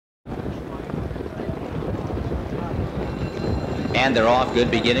And they're off.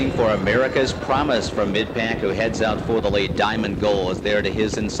 Good beginning for America's Promise from mid-pack, who heads out for the lead. Diamond Goal is there to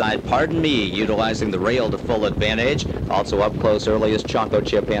his inside. Pardon Me, utilizing the rail to full advantage. Also up close early is Choco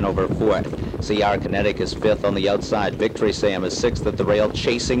Chip Hanover fourth. CR Kinetic is fifth on the outside. Victory Sam is sixth at the rail.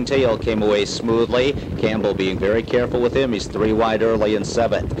 Chasing Tail came away smoothly. Campbell being very careful with him. He's 3 wide early in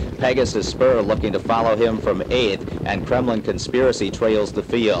seventh. Pegasus Spur looking to follow him from eighth. And Kremlin Conspiracy trails the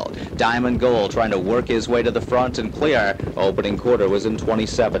field. Diamond Goal trying to work his way to the front and clear. Opening quarter was in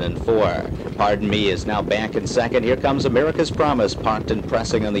 27 and 4. Pardon Me is now back in second. Here comes America's Promise, parked and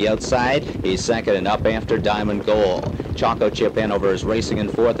pressing on the outside. He's second and up after Diamond Goal. Choco Chip Hanover is racing in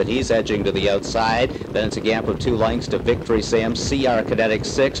fourth, and he's edging to the outside. Then it's a gap of 2 lengths to Victory Sam. CR Kinetic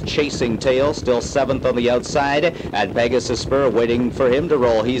 6, Chasing Tail still 7th on the outside, and Pegasus Spur waiting for him to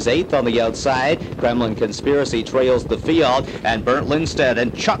roll. He's 8th on the outside. Kremlin Conspiracy trails the field, and Bernd Lindstedt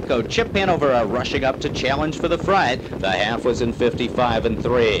and Choco Chip Hanover are rushing up to challenge for the front. The half was in 55 and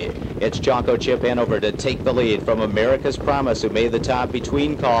 3. It's Choco Chip Hanover to take the lead from America's Promise, who made the top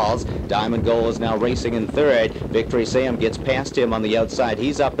between calls. Diamond Goal is now racing in third. Victory Sam gets past him on the outside.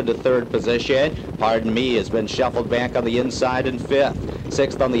 He's up into third position. Pardon Me has been shuffled back on the inside in fifth.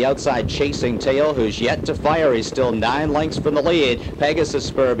 Sixth on the outside, Chasing Tail, who's yet to fire. He's still 9 lengths from the lead. Pegasus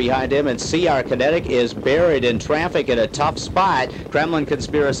Spur behind him, and CR Kinetic is buried in traffic in a tough spot. Kremlin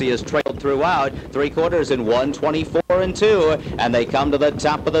Conspiracy is trailed throughout. 3/4 in 1:24 and 2, and they come to the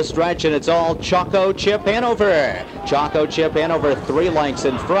top of the stretch, and it's all Choco Chip Hanover. Choco Chip Hanover 3 lengths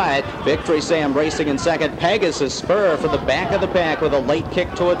in front. Victory Sam racing in second. Pegasus Spur for the back of the pack with a late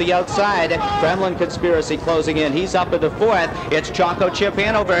kick toward the outside. Kremlin Conspiracy closing in. He's up into fourth. It's Choco Chip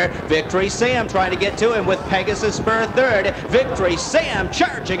Hanover. Victory Sam trying to get to him with Pegasus Spur third. Victory Sam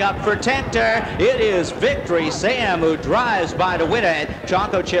charging up for Takter. It is Victory Sam who drives by to win it.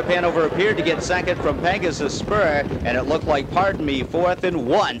 Choco Chip Hanover appeared to get second from Pegasus Spur, and it looked like Pardon Me fourth in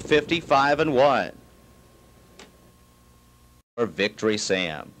 1:55 and 1. For Victory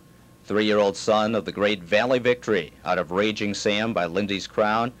Sam, 3-year-old son of the great Valley Victory out of Raging Sam by Lindy's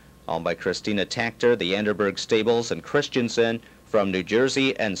Crown, owned by Christina Takter, the Anderberg Stables, and Christensen from New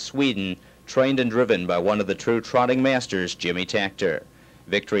Jersey and Sweden, trained and driven by one of the true trotting masters, Jimmy Takter.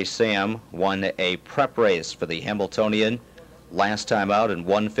 Victory Sam won a prep race for the Hambletonian last time out in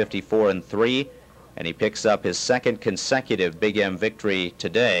 1:54 and 3, and he picks up his second consecutive Big M victory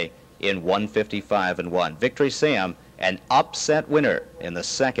today in 1:55 and 1. Victory Sam, an upset winner in the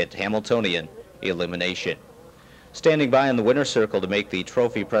second Hambletonian elimination. Standing by in the winner's circle to make the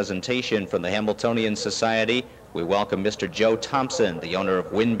trophy presentation from the Hambletonian Society, we welcome Mr. Joe Thompson, the owner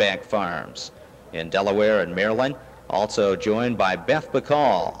of Winback Farms in Delaware and Maryland. Also joined by Beth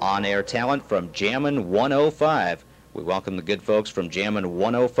Bacall, on-air talent from Jammin' 105. We welcome the good folks from Jammin'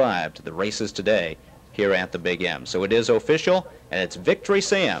 105 to the races today here at the Big M. So it is official, and it's Victory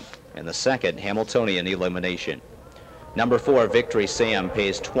Sam in the second Hambletonian elimination. Number 4, Victory Sam,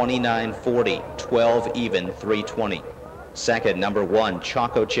 pays $29.40, 12 even, 320. Second, number 1,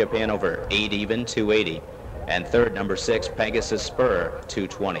 Choco Chip Hanover, 8 even, 280. And third, number 6, Pegasus Spur,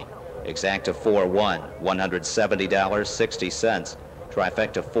 220. Exacta 4-1, $170.60.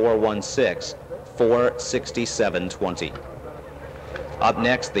 Trifecta 4-1-6, $467.20. Up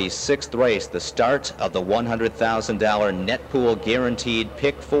next, the 6th race, the start of the $100,000 net pool guaranteed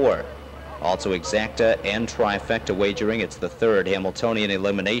pick 4. Also exacta and trifecta wagering. It's the 3rd Hambletonian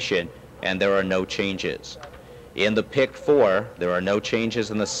elimination, and there are no changes. In the pick 4, there are no changes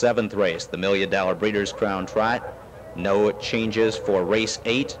in the 7th race, the $1 Million Breeders' Crown Trot. No changes for race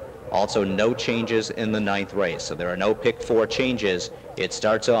 8. Also no changes in the 9th race. So there are no pick 4 changes. It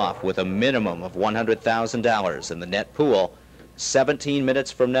starts off with a minimum of $100,000 in the net pool. 17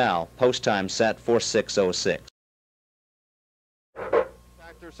 minutes from now, post time set for 6:06.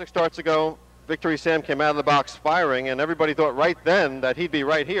 6 starts ago, Victory Sam came out of the box firing, and everybody thought right then that he'd be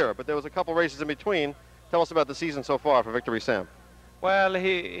right here. But there was a couple races in between. Tell us about the season so far for Victory Sam. Well,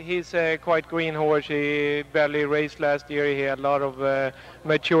 he's a quite green horse. He barely raced last year. He had a lot of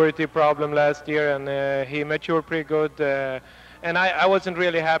maturity problem last year, and he matured pretty good. And I wasn't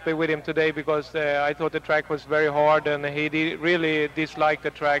really happy with him today because I thought the track was very hard, and he really disliked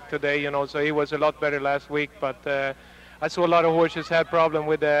the track today, you know, so he was a lot better last week. But I saw a lot of horses had problem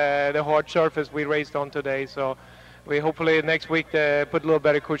with the hard surface we raced on today, so we hopefully next week put a little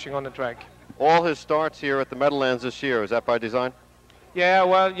better cushioning on the track. All his starts here at the Meadowlands this year, is that by design? Yeah,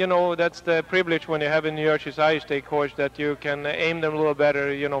 well, you know, that's the privilege when you have a New Jersey Irish Stake horse, that you can aim them a little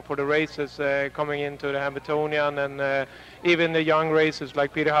better, you know, for the races coming into the Hambletonian, and even the young races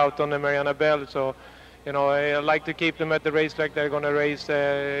like Peter Houghton and Mariana Bell. So, you know, I like to keep them at the race like they're going to race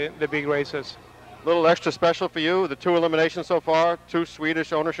the big races. Little extra special for you, the 2 eliminations so far, 2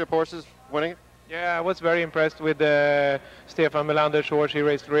 Swedish ownership horses winning. Yeah, I was very impressed with Stefan Melander's horse. He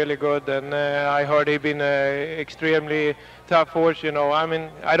raced really good, and I heard he'd been an extremely tough horse. You know, I mean,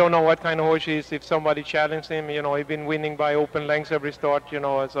 I don't know what kind of horse he is. If somebody challenged him, you know, he's been winning by open lengths every start. You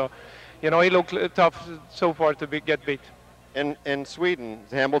know, so, you know, he looked tough so far to get beat. In Sweden,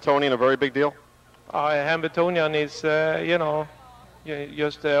 is Hambletonian a very big deal? Hambletonian is, you know,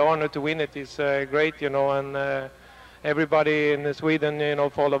 just honor to win it is great. You know, and. Everybody in Sweden, you know,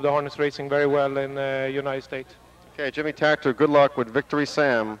 follow the harness racing very well in the United States. Okay, Jimmy Takter, good luck with Victory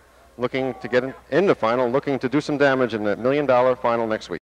Sam, looking to get in the final, looking to do some damage in the $1 million final next week.